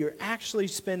sure that you're actually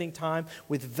spending time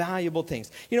with valuable things.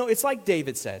 It's like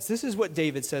David says. This is what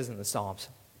David says in the Psalms.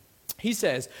 He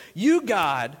says, "You,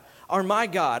 God, are my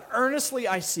God. Earnestly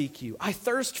I seek you. I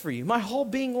thirst for you. My whole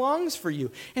being longs for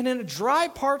you. And in a dry,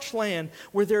 parched land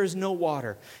where there is no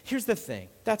water." Here's the thing.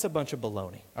 That's a bunch of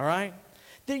baloney, all right?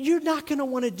 That you're not going to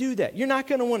want to do that. You're not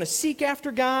going to want to seek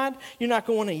after God. You're not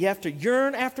going to have to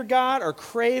yearn after God or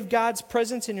crave God's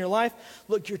presence in your life.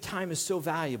 Look, your time is so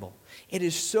valuable. It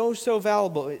is so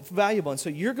valuable. And so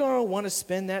you're going to want to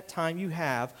spend that time you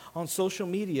have on social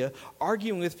media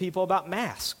arguing with people about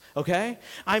masks, okay?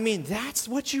 I mean, that's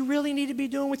what you really need to be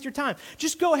doing with your time.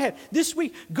 Just go ahead. This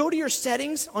week, go to your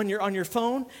settings on your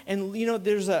phone, and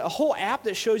there's a whole app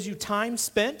that shows you time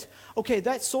spent. Okay,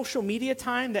 that social media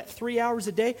time, that 3 hours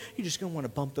a day, you're just going to want to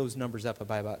bump those numbers up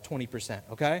by about 20%,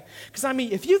 okay? Because, I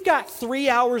mean, if you've got 3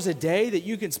 hours a day that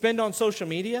you can spend on social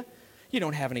media, you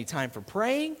don't have any time for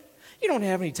praying. You don't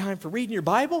have any time for reading your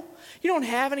Bible. You don't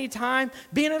have any time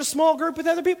being in a small group with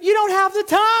other people. You don't have the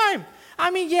time.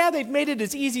 I mean, yeah, they've made it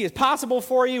as easy as possible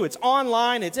for you. It's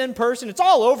online, it's in person, it's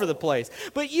all over the place.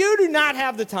 But you do not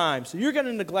have the time, so you're going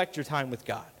to neglect your time with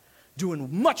God,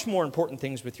 doing much more important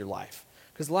things with your life.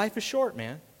 Because life is short,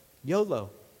 man.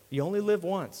 YOLO. You only live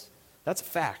once. That's a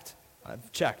fact.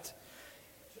 I've checked.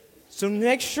 So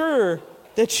make sure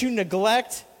that you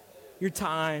neglect your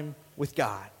time with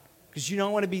God, because you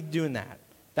don't want to be doing that.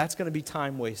 That's going to be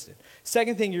time wasted.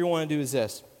 Second thing you want to do is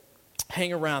this.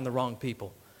 Hang around the wrong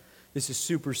people. This is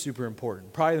super, super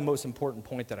important. Probably the most important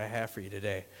point that I have for you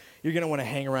today. You're going to want to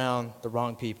hang around the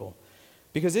wrong people,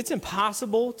 because it's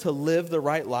impossible to live the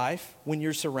right life when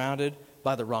you're surrounded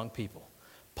by the wrong people.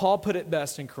 Paul put it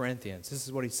best in Corinthians. This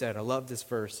is what he said. I love this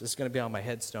verse. This is going to be on my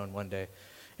headstone one day.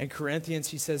 In Corinthians,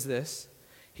 he says this.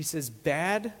 He says,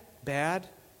 bad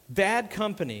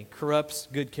company corrupts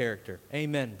good character.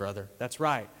 Amen, brother. That's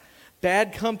right.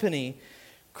 Bad company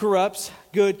corrupts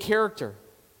good character.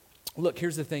 Look,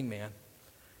 here's the thing, man.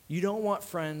 You don't want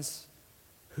friends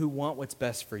who want what's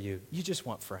best for you. You just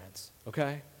want friends,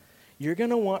 okay? You're going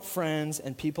to want friends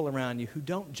and people around you who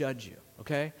don't judge you,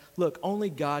 okay? Look, only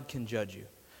God can judge you,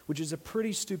 which is a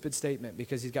pretty stupid statement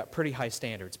because he's got pretty high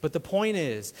standards. But the point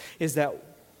is that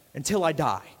until I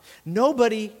die,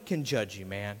 nobody can judge you,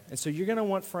 man. And so you're going to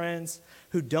want friends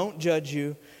who don't judge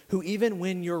you, who even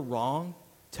when you're wrong,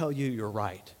 tell you you're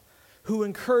right, who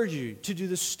encourage you to do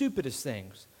the stupidest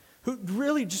things, who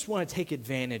really just want to take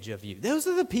advantage of you. Those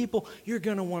are the people you're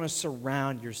going to want to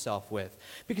surround yourself with.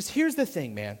 Because here's the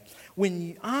thing, man.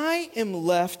 When I am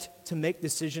left to make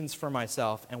decisions for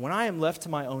myself, and when I am left to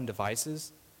my own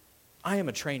devices, I am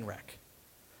a train wreck.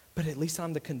 But at least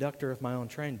I'm the conductor of my own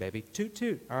train, baby. Toot,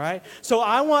 toot, all right? So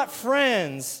I want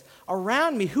friends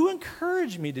around me who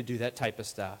encourage me to do that type of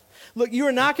stuff. Look, you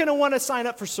are not going to want to sign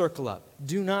up for Circle Up.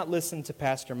 Do not listen to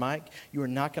Pastor Mike. You are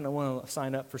not going to want to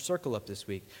sign up for Circle Up this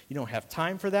week. You don't have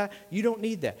time for that. You don't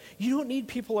need that. You don't need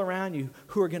people around you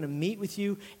who are going to meet with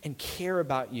you and care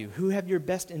about you, who have your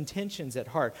best intentions at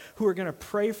heart, who are going to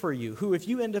pray for you, who, if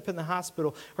you end up in the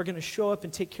hospital, are going to show up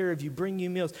and take care of you, bring you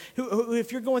meals, who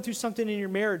if you're going through something in your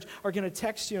marriage, are going to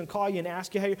text you and call you and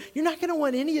ask you how you're not going to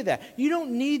want any of that. You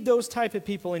don't need those type of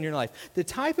people in your life. The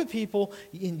type of people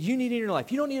you need in your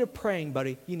life, you don't need a praying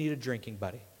buddy, you need a drinking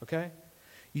buddy, okay?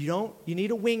 You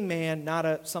need a wingman,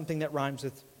 not something that rhymes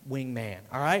with wingman,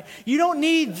 all right? You don't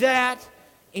need that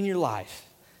in your life.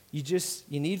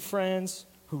 You need friends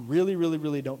who really, really,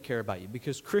 really don't care about you,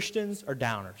 because Christians are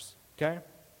downers, okay?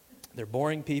 They're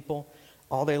boring people.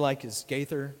 All they like is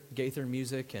Gaither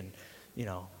music and,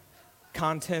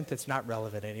 content that's not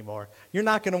relevant anymore. You're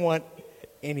not going to want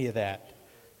any of that.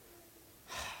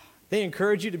 They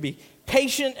encourage you to be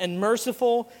patient and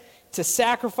merciful, to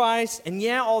sacrifice, and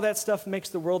all that stuff makes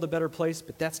the world a better place,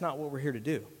 but that's not what we're here to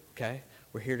do, okay?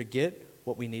 We're here to get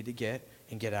what we need to get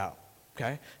and get out,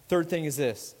 okay? Third thing is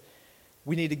this.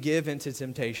 We need to give into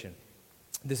temptation.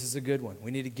 This is a good one.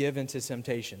 We need to give into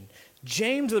temptation.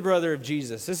 James, the brother of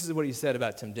Jesus, this is what he said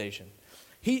about temptation.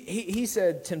 He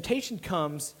said, temptation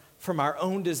comes from our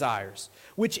own desires,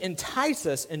 which entice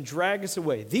us and drag us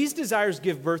away. These desires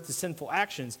give birth to sinful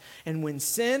actions, and when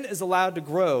sin is allowed to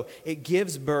grow, it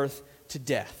gives birth to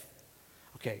death.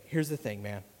 Okay, here's the thing,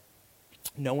 man.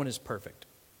 No one is perfect,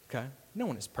 okay? No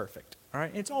one is perfect, all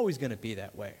right? It's always going to be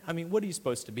that way. I mean, what are you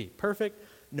supposed to be? Perfect?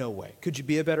 No way. Could you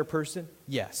be a better person?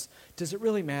 Yes. Does it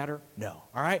really matter? No,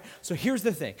 all right? So here's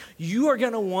the thing. You are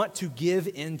going to want to give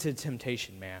into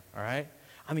temptation, man, all right?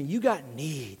 I mean, you got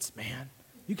needs, man.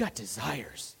 You got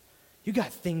desires. You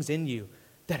got things in you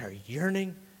that are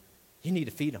yearning. You need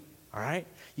to feed them, all right?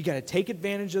 You got to take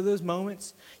advantage of those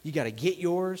moments. You got to get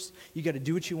yours. You got to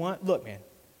do what you want. Look, man,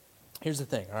 here's the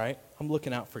thing, all right? I'm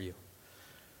looking out for you.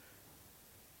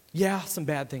 Yeah, some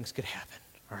bad things could happen,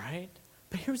 all right?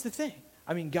 But here's the thing.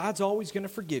 I mean, God's always going to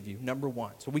forgive you, number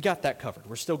one. So we got that covered.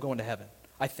 We're still going to heaven,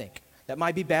 I think. That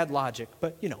might be bad logic,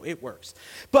 but, it works.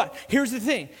 But here's the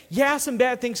thing. Yeah, some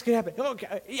bad things could happen.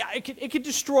 Okay, yeah, it could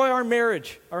destroy our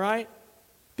marriage, all right?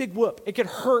 Big whoop. It could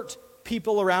hurt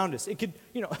people around us. It could,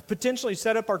 potentially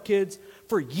set up our kids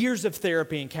for years of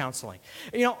therapy and counseling.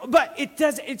 But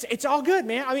it's all good,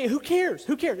 man. I mean, who cares?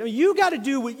 Who cares? I mean, you got to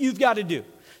do what you've got to do.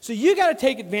 So you got to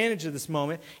take advantage of this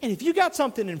moment. And if you got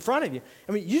something in front of you,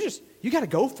 I mean, you got to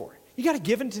go for it. You got to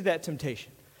give into that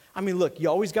temptation. I mean, look, you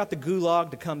always got the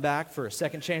gulag to come back for a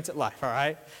second chance at life, all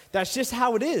right? That's just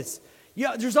how it is.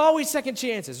 Yeah, there's always second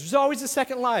chances. There's always a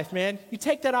second life, man. You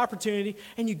take that opportunity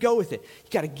and you go with it. You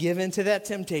got to give into that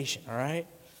temptation, all right?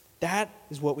 That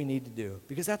is what we need to do,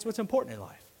 because that's what's important in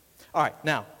life. All right,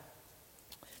 now,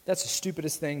 that's the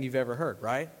stupidest thing you've ever heard,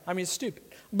 right? I mean, it's stupid.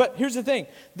 But here's the thing.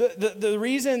 The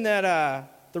reason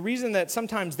that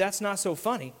sometimes that's not so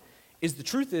funny is the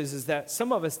truth is that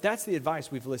some of us, that's the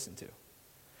advice we've listened to.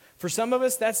 For some of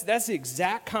us, that's the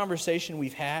exact conversation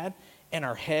we've had in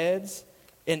our heads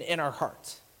and in our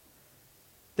hearts.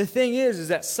 The thing is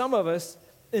that some of us,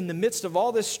 in the midst of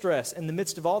all this stress, in the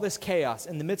midst of all this chaos,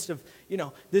 in the midst of,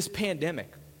 this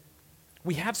pandemic,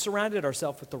 we have surrounded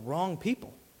ourselves with the wrong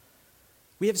people.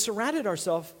 We have surrounded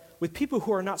ourselves with people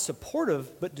who are not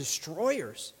supportive, but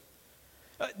destroyers.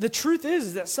 The truth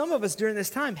is that some of us during this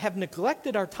time have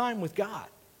neglected our time with God.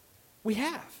 We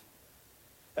have.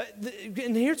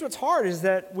 And here's what's hard is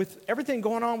that with everything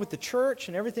going on with the church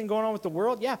and everything going on with the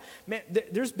world, man,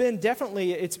 there's been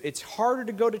definitely, it's harder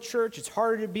to go to church. It's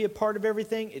harder to be a part of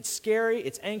everything. It's scary.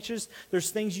 It's anxious.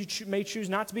 There's things you may choose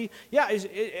not to be. Yeah,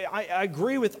 I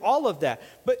agree with all of that.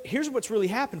 But here's what's really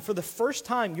happened. For the first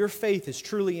time, your faith is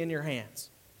truly in your hands.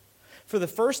 For the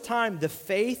first time, the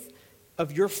faith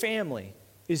of your family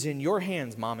is in your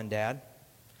hands, mom and dad.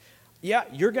 Yeah,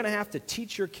 you're going to have to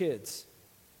teach your kids.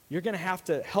 You're going to have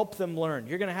to help them learn.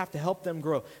 You're going to have to help them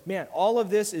grow. Man, all of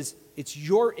this it's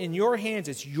in your hands.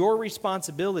 It's your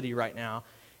responsibility right now.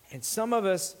 And some of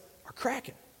us are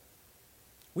cracking.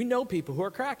 We know people who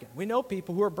are cracking. We know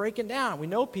people who are breaking down. We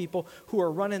know people who are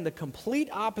running the complete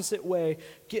opposite way,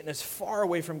 getting as far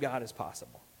away from God as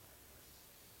possible.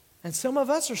 And some of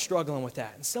us are struggling with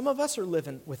that. And some of us are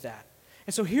living with that.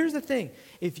 And so here's the thing.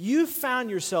 If you found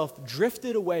yourself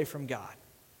drifted away from God,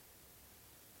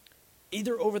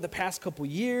 either over the past couple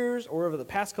years or over the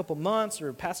past couple months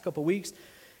or past couple weeks,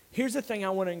 here's the thing I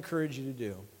want to encourage you to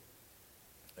do.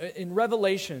 In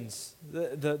Revelations,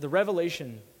 the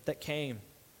revelation that came,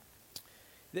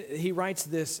 he writes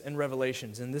this in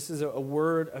Revelations, and this is a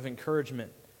word of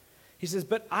encouragement. He says,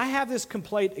 "But I have this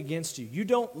complaint against you. You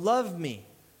don't love me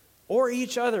or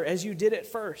each other as you did at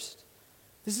first.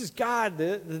 This is God,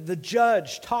 the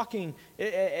judge, talking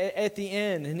at the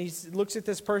end. And he looks at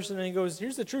this person and he goes,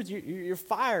 here's the truth. Your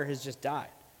fire has just died.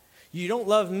 You don't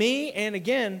love me. And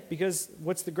again, because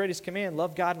what's the greatest command?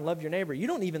 Love God and love your neighbor. You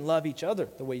don't even love each other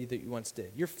the way that you once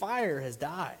did. Your fire has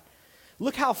died.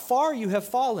 Look how far you have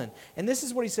fallen. And this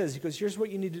is what he says. He goes, here's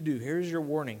what you need to do. Here's your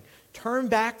warning. Turn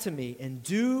back to me and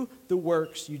do the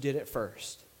works you did at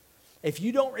first. If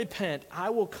you don't repent, I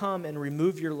will come and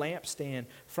remove your lampstand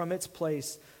from its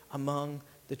place among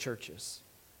the churches.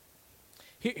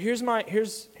 Here's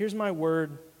my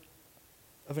word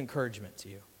of encouragement to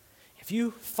you. If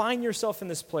you find yourself in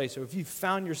this place, or if you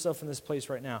found yourself in this place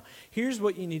right now, here's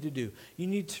what you need to do. You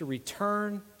need to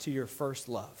return to your first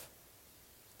love.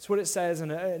 That's what it says in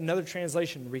another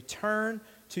translation. Return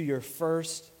to your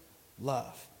first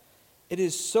love. It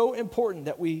is so important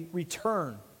that we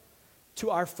return to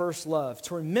our first love,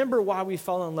 to remember why we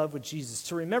fell in love with Jesus,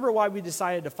 to remember why we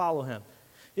decided to follow him.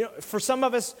 You know, for some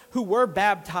of us who were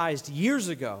baptized years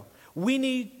ago, we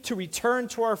need to return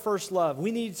to our first love.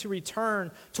 We need to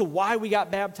return to why we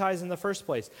got baptized in the first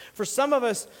place. For some of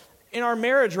us in our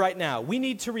marriage right now, we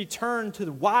need to return to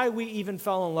why we even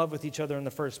fell in love with each other in the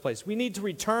first place. We need to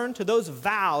return to those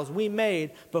vows we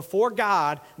made before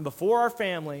God and before our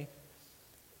family.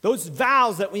 Those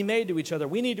vows that we made to each other,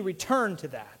 we need to return to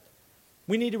that.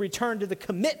 We need to return to the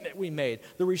commitment we made,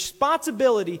 the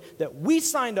responsibility that we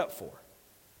signed up for.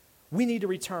 We need to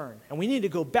return, and we need to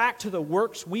go back to the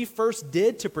works we first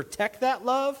did to protect that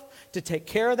love, to take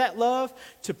care of that love,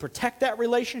 to protect that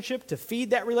relationship, to feed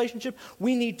that relationship.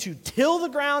 We need to till the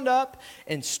ground up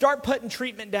and start putting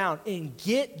treatment down and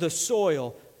get the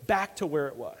soil back to where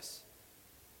it was.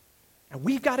 And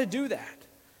we've got to do that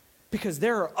because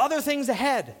there are other things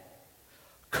ahead.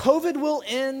 COVID will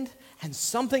end and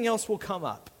something else will come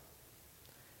up.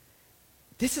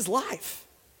 This is life.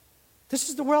 This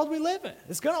is the world we live in.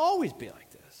 It's going to always be like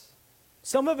this.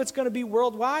 Some of it's going to be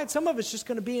worldwide. Some of it's just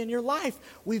going to be in your life.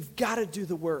 We've got to do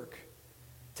the work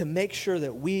to make sure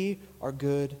that we are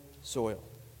good soil.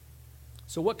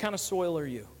 So what kind of soil are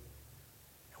you?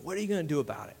 What are you going to do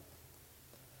about it?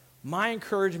 My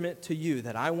encouragement to you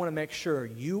that I want to make sure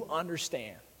you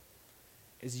understand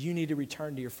is you need to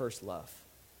return to your first love.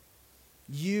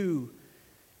 You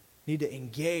need to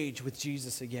engage with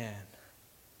Jesus again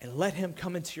and let him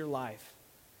come into your life.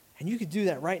 And you can do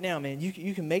that right now, man.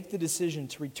 You can make the decision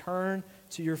to return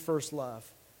to your first love.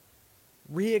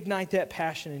 Reignite that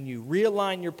passion in you.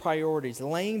 Realign your priorities.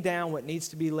 Laying down what needs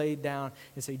to be laid down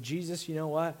and say, Jesus, you know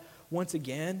what? Once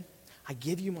again, I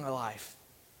give you my life.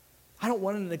 I don't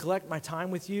want to neglect my time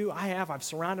with you. I've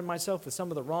surrounded myself with some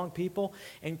of the wrong people.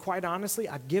 And quite honestly,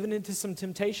 I've given into some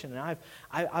temptation. And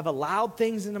I've allowed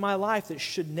things into my life that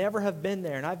should never have been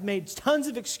there. And I've made tons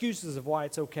of excuses of why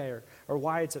it's okay or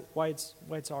why it's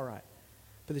all right.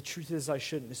 But the truth is I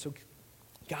shouldn't. So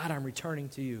God, I'm returning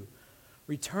to you.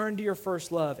 Return to your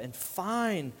first love and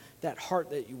find that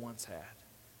heart that you once had.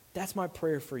 That's my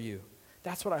prayer for you.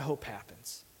 That's what I hope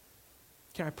happens.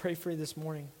 Can I pray for you this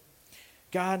morning?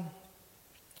 God,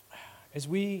 as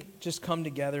we just come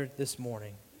together this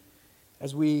morning,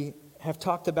 as we have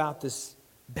talked about this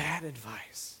bad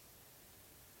advice,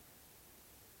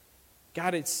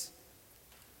 God, it's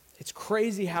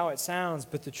crazy how it sounds,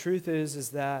 but the truth is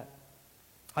that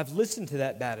I've listened to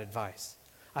that bad advice.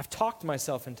 I've talked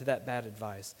myself into that bad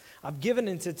advice. I've given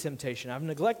into temptation. I've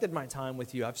neglected my time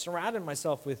with you. I've surrounded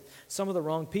myself with some of the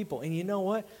wrong people. And you know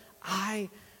what? I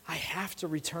have to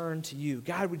return to you.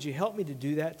 God, would you help me to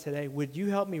do that today? Would you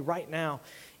help me right now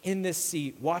in this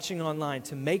seat, watching online,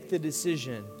 to make the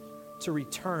decision to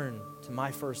return to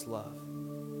my first love?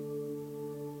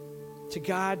 To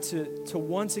God, to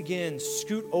once again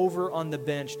scoot over on the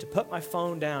bench, to put my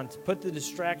phone down, to put the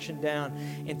distraction down,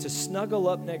 and to snuggle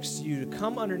up next to you, to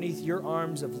come underneath your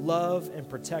arms of love and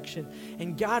protection.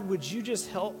 And God, would you just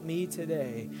help me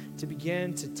today to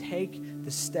begin to take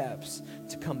the steps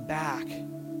to come back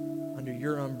under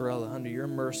your umbrella, under your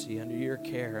mercy, under your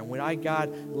care. And when I,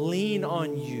 God, lean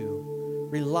on you,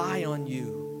 rely on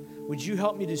you, would you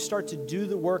help me to start to do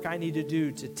the work I need to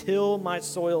do to till my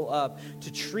soil up,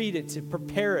 to treat it, to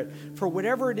prepare it for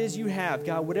whatever it is you have,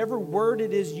 God, whatever word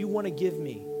it is you want to give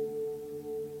me.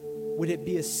 Would it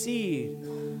be a seed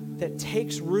that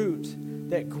takes root,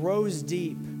 that grows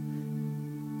deep,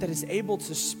 that is able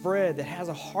to spread, that has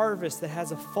a harvest, that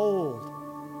has a fold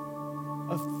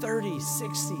of 30,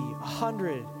 60,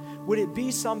 100? Would it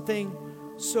be something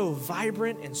so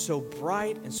vibrant and so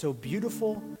bright and so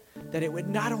beautiful that it would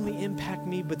not only impact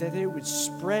me, but that it would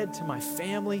spread to my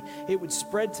family, it would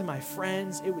spread to my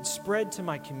friends, it would spread to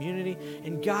my community.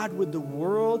 And God, would the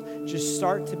world just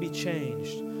start to be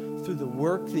changed through the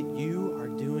work that you are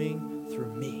doing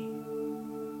through me?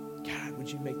 God,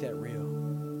 would you make that real?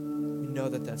 We know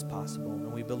that that's possible,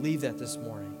 and we believe that this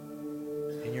morning.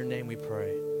 In your name we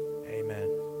pray.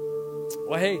 Amen.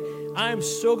 Well, hey, I'm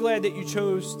so glad that you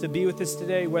chose to be with us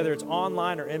today, whether it's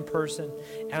online or in person.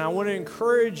 And I want to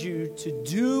encourage you to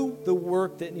do the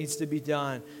work that needs to be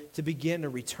done to begin to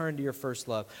return to your first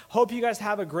love. Hope you guys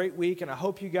have a great week, and I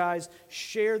hope you guys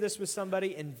share this with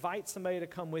somebody, invite somebody to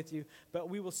come with you. But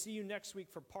we will see you next week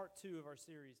for part 2 of our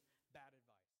series.